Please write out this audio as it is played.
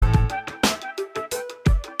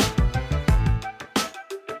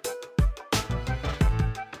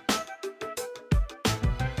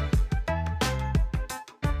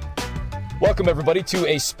Welcome, everybody, to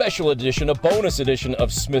a special edition, a bonus edition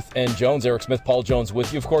of Smith & Jones. Eric Smith, Paul Jones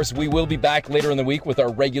with you. Of course, we will be back later in the week with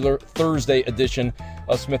our regular Thursday edition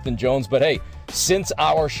of Smith & Jones. But hey, since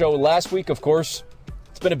our show last week, of course,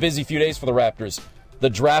 it's been a busy few days for the Raptors. The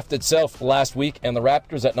draft itself last week, and the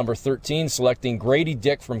Raptors at number 13 selecting Gradey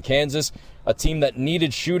Dick from Kansas, a team that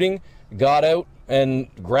needed shooting, got out and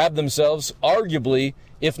grabbed themselves arguably,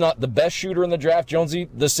 if not the best shooter in the draft, Jonesy,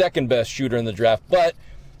 the second best shooter in the draft. But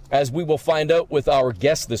as we will find out with our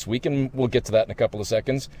guest this week, and we'll get to that in a couple of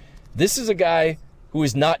seconds, this is a guy who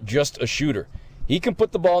is not just a shooter. He can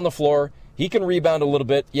put the ball on the floor. He can rebound a little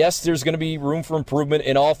bit. Yes, there's going to be room for improvement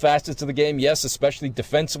in all facets of the game. Yes, especially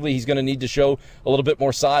defensively, he's going to need to show a little bit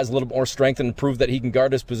more size, a little bit more strength, and prove that he can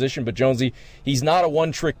guard his position. But Jonesy, he's not a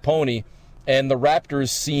one-trick pony, and the Raptors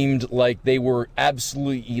seemed like they were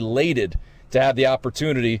absolutely elated to have the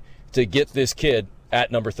opportunity to get this kid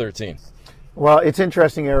at number 13. Well, it's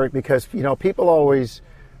interesting, Eric, because, people always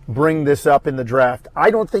bring this up in the draft.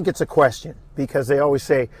 I don't think it's a question because they always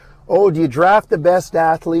say, oh, do you draft the best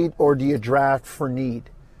athlete or do you draft for need?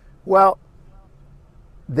 Well,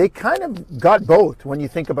 they kind of got both when you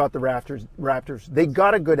think about the Raptors. They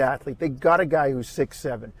got a good athlete. They got a guy who's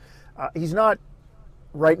 6'7". He's not,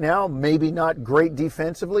 right now, maybe not great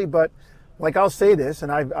defensively, but like I'll say this,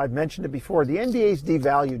 and I've mentioned it before, the NBA's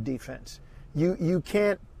devalued defense. You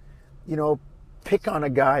can't pick on a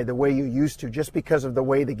guy the way you used to just because of the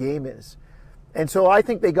way the game is. And so I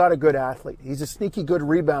think they got a good athlete. He's a sneaky good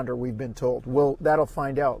rebounder, we've been told. Well, that'll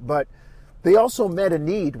find out. But they also met a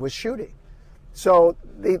need with shooting. So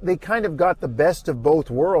they kind of got the best of both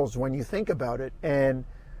worlds when you think about it. And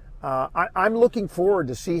I'm looking forward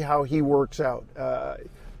to see how he works out.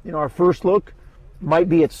 Our first look might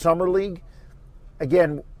be at Summer League.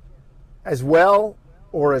 Again, as well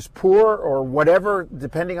or as poor or whatever,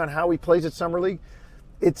 depending on how he plays at Summer League,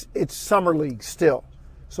 it's Summer League still.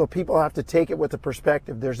 So people have to take it with a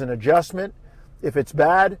perspective. There's an adjustment if it's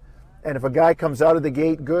bad, and if a guy comes out of the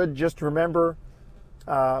gate good, just remember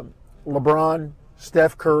LeBron,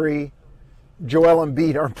 Steph Curry, Joel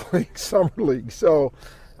Embiid aren't playing Summer League. So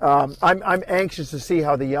I'm anxious to see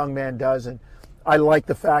how the young man does, and I like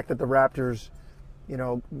the fact that the Raptors,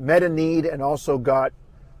 met a need and also got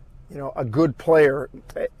a good player.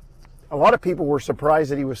 A lot of people were surprised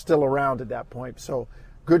that he was still around at that point. So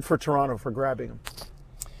good for Toronto for grabbing him.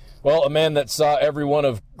 Well, a man that saw every one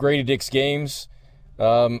of Gradey Dick's games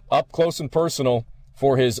up close and personal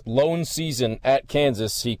for his lone season at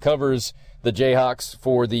Kansas. He covers the Jayhawks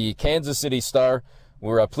for the Kansas City Star.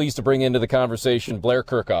 We're pleased to bring into the conversation Blair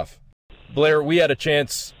Kerkhoff. Blair, we had a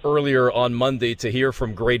chance earlier on Monday to hear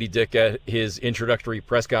from Gradey Dick at his introductory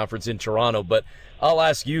press conference in Toronto, but I'll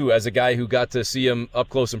ask you, as a guy who got to see him up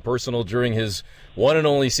close and personal during his one and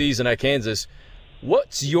only season at Kansas,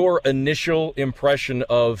 what's your initial impression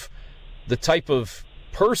of the type of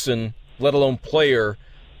person, let alone player,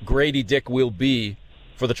 Gradey Dick will be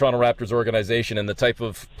for the Toronto Raptors organization and the type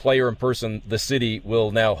of player and person the city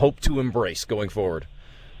will now hope to embrace going forward?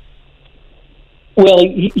 Well,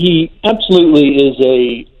 he absolutely is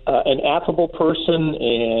an affable person,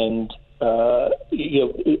 and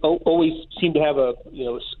always seemed to have a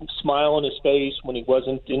smile on his face when he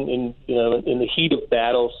wasn't in the heat of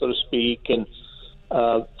battle, so to speak, and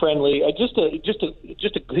friendly. Just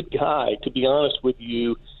a good guy, to be honest with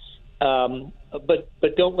you.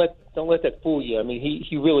 But don't let that fool you. I mean,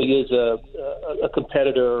 he really is a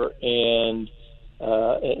competitor and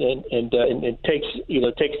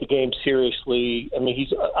takes the game seriously. I mean,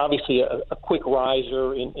 he's obviously a quick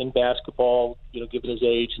riser in basketball, given his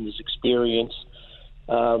age and his experience.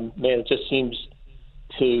 Man, it just seems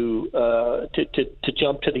to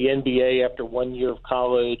jump to the NBA after 1 year of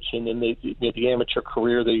college and then the amateur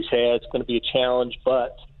career that he's had. It's going to be a challenge,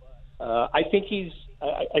 but I think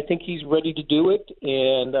he's ready to do it.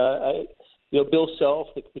 And Bill Self,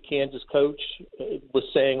 the Kansas coach, was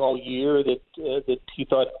saying all year that he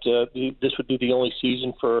thought this would be the only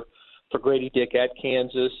season for Gradey Dick at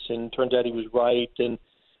Kansas, and turns out he was right, and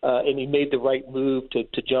he made the right move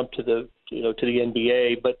to jump to the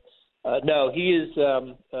NBA. But no, he is.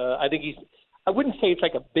 I think he's. I wouldn't say it's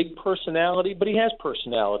like a big personality, but he has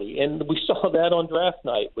personality, and we saw that on draft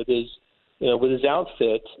night with his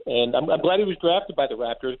outfit. And I'm glad he was drafted by the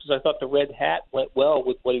Raptors because I thought the red hat went well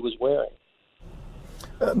with what he was wearing.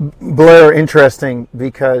 Blair, interesting,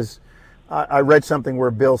 because I read something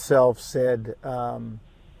where Bill Self said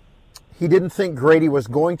he didn't think Gradey was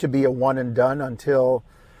going to be a one and done until,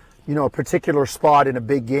 a particular spot in a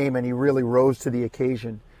big game, and he really rose to the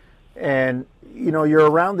occasion. And, you're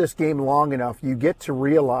around this game long enough, you get to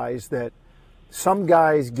realize that some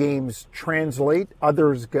guys' games translate,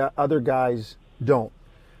 other guys don't.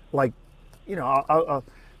 Like,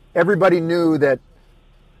 everybody knew that,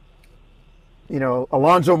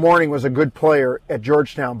 Alonzo Mourning was a good player at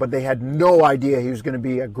Georgetown, but they had no idea he was going to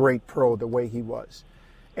be a great pro the way he was.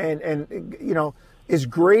 And is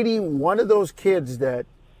Gradey one of those kids that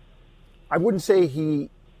I wouldn't say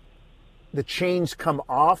the chains come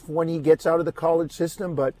off when he gets out of the college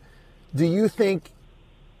system, but do you think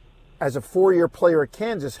as a 4-year player at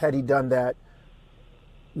Kansas, had he done that,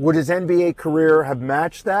 would his NBA career have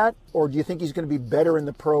matched that? Or do you think he's going to be better in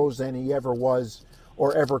the pros than he ever was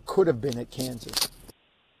or ever could have been at Kansas?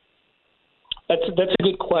 That's a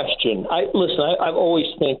good question. I've always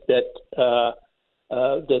think that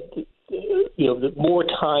the more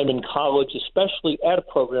time in college, especially at a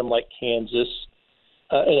program like Kansas,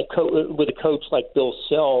 and with a coach like Bill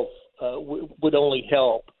Self, would only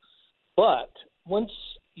help. But once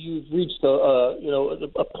you've reached a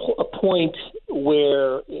point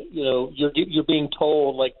where you're being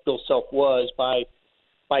told, like Bill Self was, by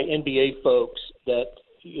NBA folks that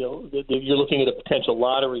that you're looking at a potential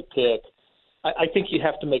lottery pick, I think you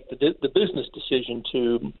have to make the business decision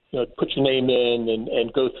to put your name in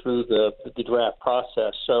and go through the draft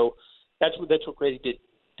process. So that's what Gradey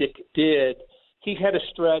did. He had a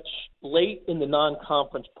stretch late in the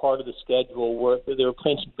non-conference part of the schedule where they were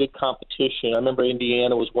playing some good competition. I remember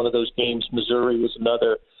Indiana was one of those games. Missouri was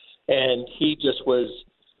another. And he just was,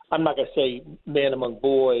 I'm not going to say man among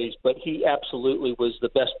boys, but he absolutely was the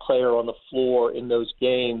best player on the floor in those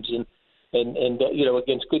games. And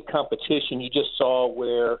against good competition, you just saw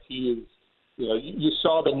where he is, you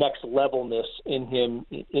saw the next levelness in him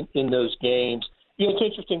in those games. It's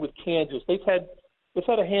interesting with Kansas. They've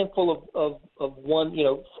had a handful of one,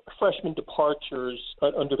 freshman departures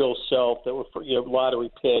under Bill Self that were for, lottery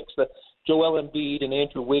picks. Joel Embiid and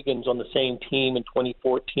Andrew Wiggins on the same team in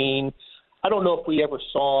 2014. I don't know if we ever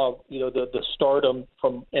saw, the stardom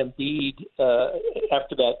from Embiid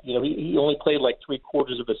after that. He only played like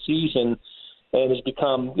 3/4 of a season and has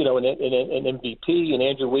become, an MVP, and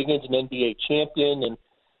Andrew Wiggins an NBA champion,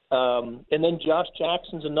 and then Josh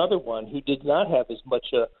Jackson's another one who did not have as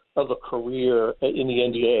much of a career in the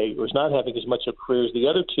NBA, or is not having as much of a career as the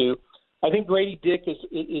other two. I think Gradey Dick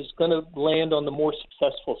is going to land on the more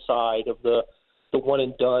successful side of the one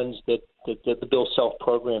and dones that the Bill Self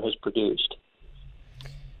program has produced.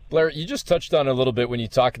 Blair, you just touched on it a little bit when you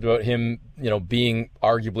talked about him, being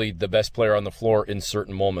arguably the best player on the floor in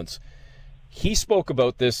certain moments. He spoke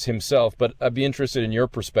about this himself, but I'd be interested in your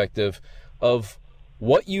perspective of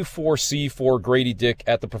what you foresee for Gradey Dick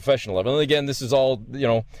at the professional level. And again, this is all,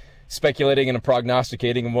 speculating and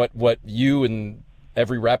prognosticating and what you and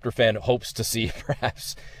every Raptor fan hopes to see,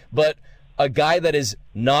 perhaps. But a guy that is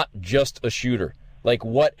not just a shooter, like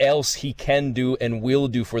what else he can do and will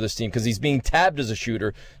do for this team, because he's being tabbed as a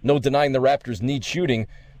shooter. No denying the Raptors need shooting,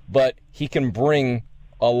 but he can bring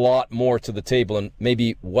a lot more to the table, and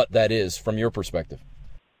maybe what that is from your perspective.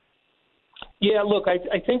 Yeah, look,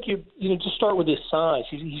 I think you just start with his size.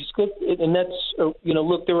 He's good, and that's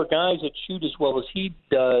look, there are guys that shoot as well as he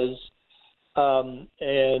does, and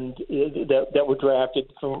that were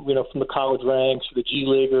drafted from the college ranks or the G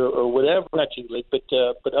League or whatever, not G League,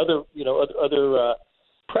 but other other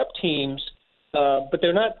prep teams, but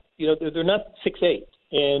they're not they're not 6'8",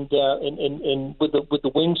 and with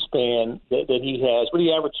the wingspan that he has, where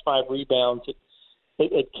he averaged 5 rebounds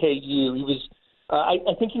at KU, he was.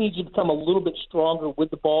 I think he needs to become a little bit stronger with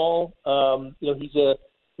the ball.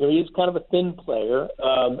 He's kind of a thin player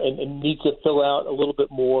and needs to fill out a little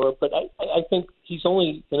bit more. But I think he's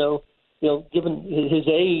only, given his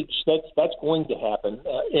age, that's going to happen.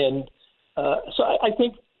 So I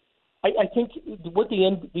think what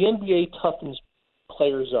the NBA toughens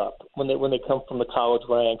players up when they come from the college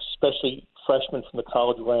ranks, especially freshmen from the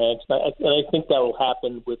college ranks. And I think that will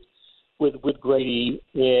happen with Gradey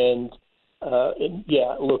and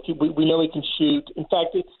yeah, look, we know he can shoot. In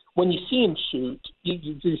fact, when you see him shoot,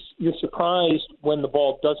 you're surprised when the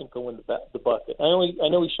ball doesn't go in the bucket. I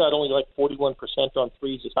know he shot only like 41% on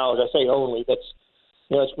threes in college. I say only.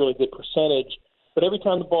 That's really good percentage. But every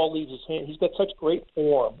time the ball leaves his hand, he's got such great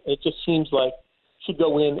form. It just seems like he should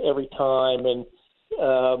go in every time, and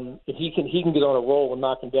if he can get on a roll and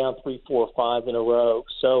knock him down 3, 4, 5 in a row.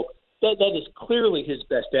 So that is clearly his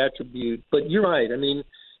best attribute. But you're right. I mean,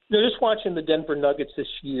 just watching the Denver Nuggets this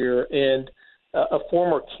year and a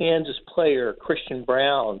former Kansas player, Christian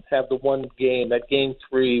Brown, have the one game, that game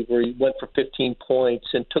 3, where he went for 15 points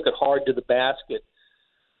and took it hard to the basket.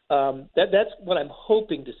 That's what I'm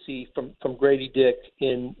hoping to see from Gradey Dick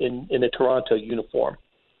in a Toronto uniform.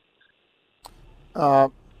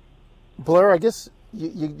 Blair, I guess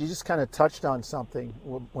you just kind of touched on something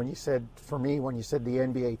when you said, for me, when you said the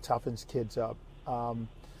NBA toughens kids up.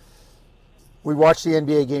 We watched the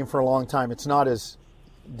NBA game for a long time. It's not as,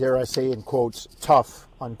 dare I say, in quotes, tough,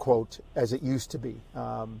 unquote, as it used to be.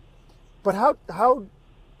 But how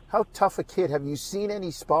tough a kid? Have you seen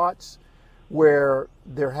any spots where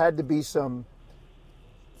there had to be some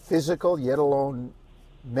physical, yet alone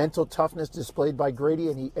mental toughness displayed by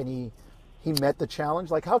Gradey, and he met the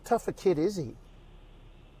challenge? Like, how tough a kid is he?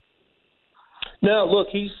 No, look,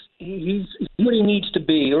 he's what he needs to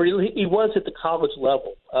be, or he was at the college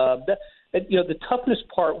level. The toughness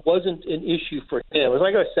part wasn't an issue for him.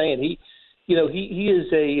 Like I was saying, he is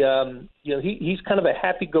he's kind of a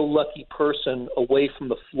happy-go-lucky person away from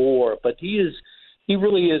the floor, but he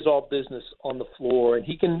really is all business on the floor, and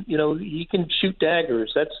he can shoot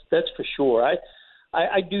daggers. That's for sure.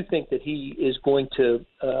 I do think that he is going to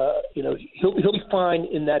he'll be fine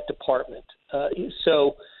in that department. Under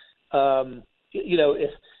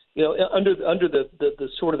the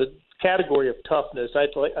sort of the category of toughness, I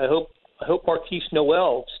hope Marquise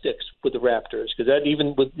Noel sticks with the Raptors, because that,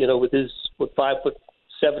 even with his 5'7"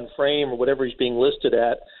 frame or whatever he's being listed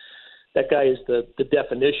at, that guy is the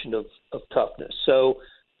definition of toughness. So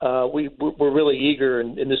we're really eager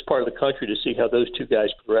in this part of the country to see how those two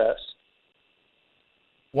guys progress.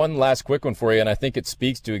 One last quick one for you, and I think it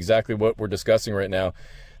speaks to exactly what we're discussing right now,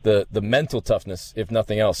 the mental toughness, if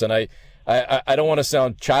nothing else. And I don't want to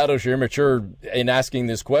sound childish or immature in asking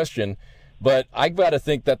this question, but I got to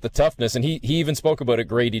think that the toughness, and he even spoke about it,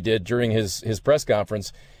 Gradey did during his press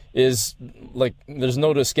conference, is like there's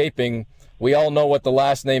no escaping. We all know what the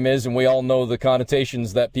last name is, and we all know the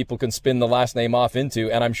connotations that people can spin the last name off into.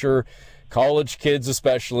 And I'm sure college kids,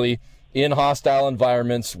 especially in hostile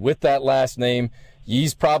environments with that last name,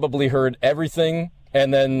 he's probably heard everything,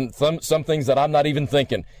 and then some things that I'm not even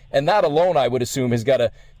thinking. And that alone, I would assume, has got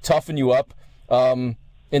to toughen you up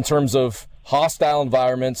in terms of hostile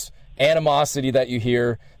environments, animosity that you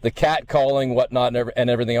hear, the cat calling, whatnot, and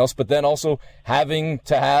everything else, but then also having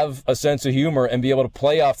to have a sense of humor and be able to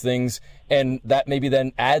play off things, and that maybe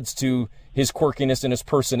then adds to his quirkiness and his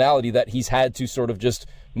personality that he's had to sort of just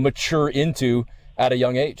mature into at a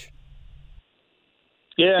young age.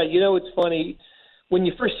 Yeah, it's funny. When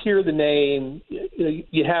you first hear the name,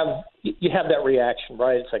 you have that reaction,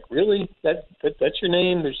 right? It's like, really? That's your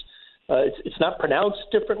name? There's it's not pronounced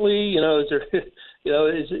differently. Is there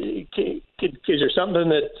is there something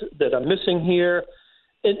that I'm missing here?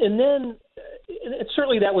 And then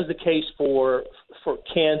certainly that was the case for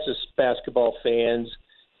Kansas basketball fans.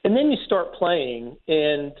 And then you start playing,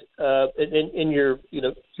 and you're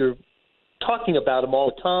talking about them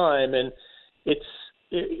all the time, and it's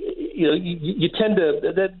you tend to,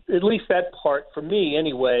 that, at least that part for me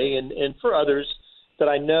anyway, and for others that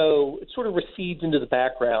I know, it sort of recedes into the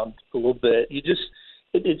background a little bit. It's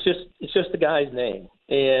just the guy's name,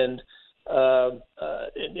 and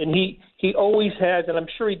he always has, and I'm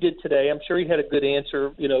sure he did today. I'm sure he had a good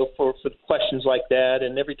answer, for questions like that.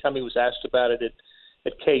 And every time he was asked about it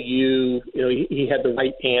at KU, he had the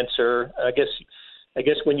right answer. I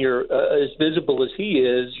guess when you're as visible as he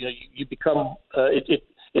is, you become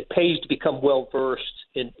it pays to become well versed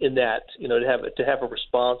in that, to have a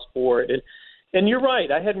response for it. And you're right,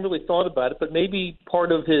 I hadn't really thought about it, but maybe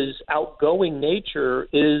part of his outgoing nature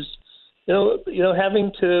is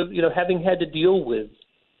having had to deal with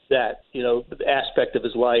that aspect of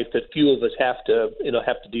his life that few of us have to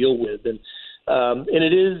deal with, and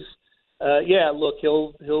it is. Look,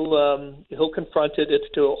 he'll confront it.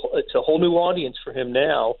 It's a whole new audience for him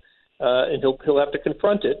now, and he'll have to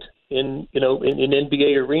confront it in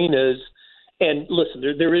NBA arenas. And listen,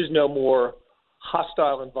 there is no more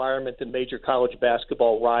hostile environment than major college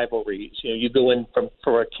basketball rivalries. You go in from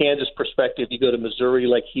a Kansas perspective, you go to Missouri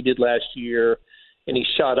like he did last year, and he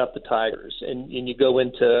shot up the Tigers, and you go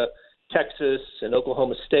into Texas and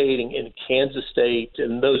Oklahoma State and Kansas State,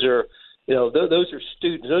 and those are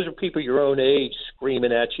students. Those are people your own age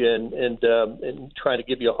screaming at you and trying to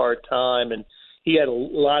give you a hard time. And he had a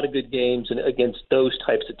lot of good games against those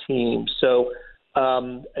types of teams. So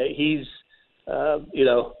he's,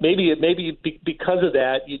 maybe because of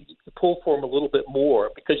that, you pull for him a little bit more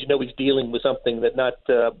because he's dealing with something that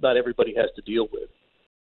not everybody has to deal with.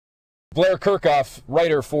 Blair Kerkhoff,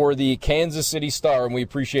 writer for the Kansas City Star, and we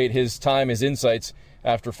appreciate his time, his insights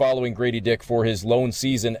after following Gradey Dick for his lone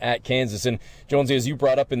season at Kansas. And Jonesy, as you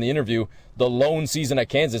brought up in the interview, the lone season at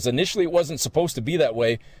Kansas, initially it wasn't supposed to be that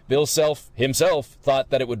way. Bill Self himself thought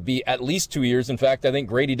that it would be at least 2 years. In fact, I think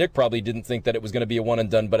Gradey Dick probably didn't think that it was going to be a one and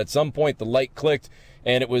done, but at some point the light clicked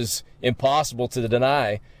and it was impossible to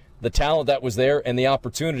deny the talent that was there and the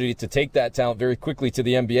opportunity to take that talent very quickly to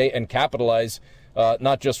the NBA and capitalize,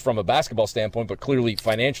 not just from a basketball standpoint, but clearly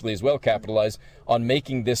financially as well, capitalize on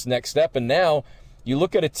making this next step. And now you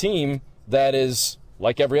look at a team that is,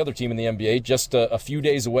 like every other team in the NBA, just a few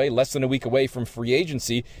days away, less than a week away from free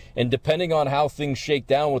agency. And depending on how things shake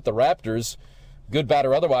down with the Raptors, good, bad,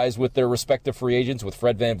 or otherwise, with their respective free agents, with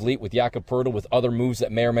Fred VanVleet, with Jakob Poeltl, with other moves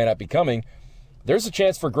that may or may not be coming, there's a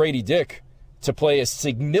chance for Gradey Dick to play a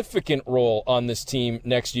significant role on this team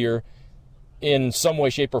next year in some way,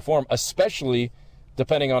 shape, or form, especially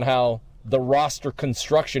depending on how the roster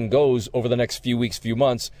construction goes over the next few weeks, few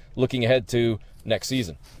months, looking ahead to next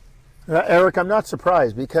season. Eric, I'm not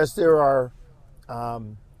surprised because there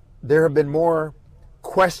have been more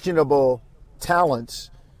questionable talents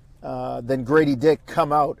than Gradey Dick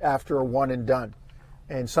come out after a one and done.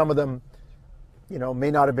 And some of them,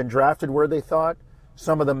 may not have been drafted where they thought.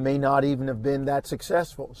 Some of them may not even have been that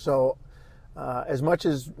successful. So as much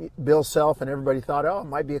as Bill Self and everybody thought, it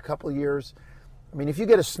might be a couple of years. I mean, if you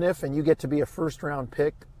get a sniff and you get to be a first-round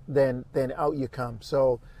pick, then out you come.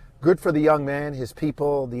 So good for the young man, his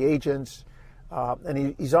people, the agents.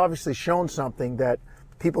 And he's obviously shown something that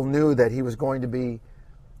people knew that he was going to be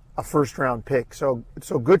a first-round pick. So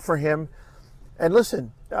good for him. And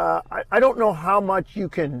listen, I don't know how much you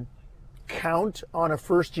can count on a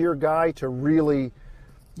first-year guy to really,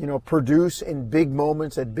 produce in big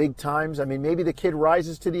moments at big times. I mean, maybe the kid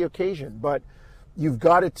rises to the occasion, but you've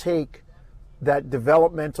got to take that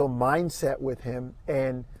developmental mindset with him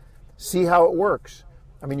and see how it works.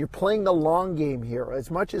 I mean, you're playing the long game here. As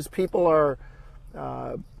much as people are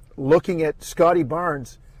looking at Scotty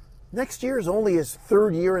Barnes, next year is only his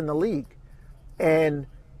third year in the league. And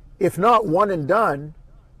if not one and done,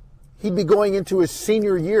 he'd be going into his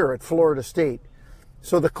senior year at Florida State.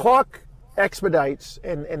 So the clock expedites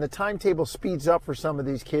and the timetable speeds up for some of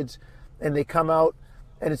these kids, and they come out,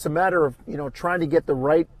 and it's a matter of, trying to get the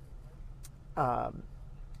right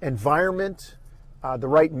environment, the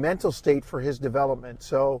right mental state for his development.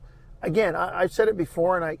 So, again, I've said it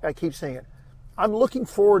before, and I keep saying it. I'm looking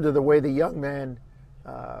forward to the way the young man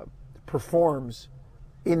performs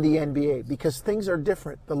in the NBA because things are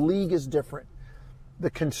different. The league is different. The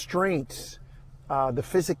constraints, the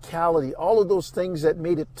physicality, all of those things that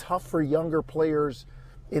made it tough for younger players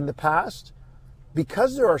in the past,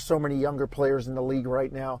 because there are so many younger players in the league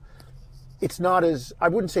right now, it's not as, I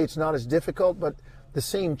wouldn't say it's not as difficult, but the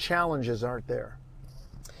same challenges aren't there.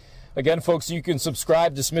 Again, folks, you can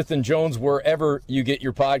subscribe to Smith & Jones wherever you get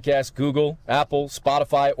your podcast, Google, Apple,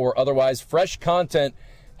 Spotify, or otherwise. Fresh content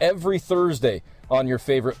every Thursday on your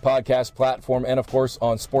favorite podcast platform and, of course,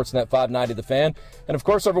 on Sportsnet 590 The Fan. And, of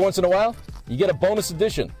course, every once in a while, you get a bonus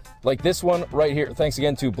edition like this one right here. Thanks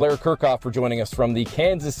again to Blair Kerkhoff for joining us from the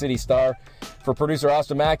Kansas City Star. For producer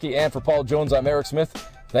Austin Mackey and for Paul Jones, I'm Eric Smith.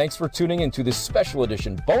 Thanks for tuning into this special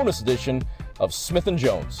edition, bonus edition of Smith &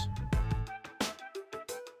 Jones.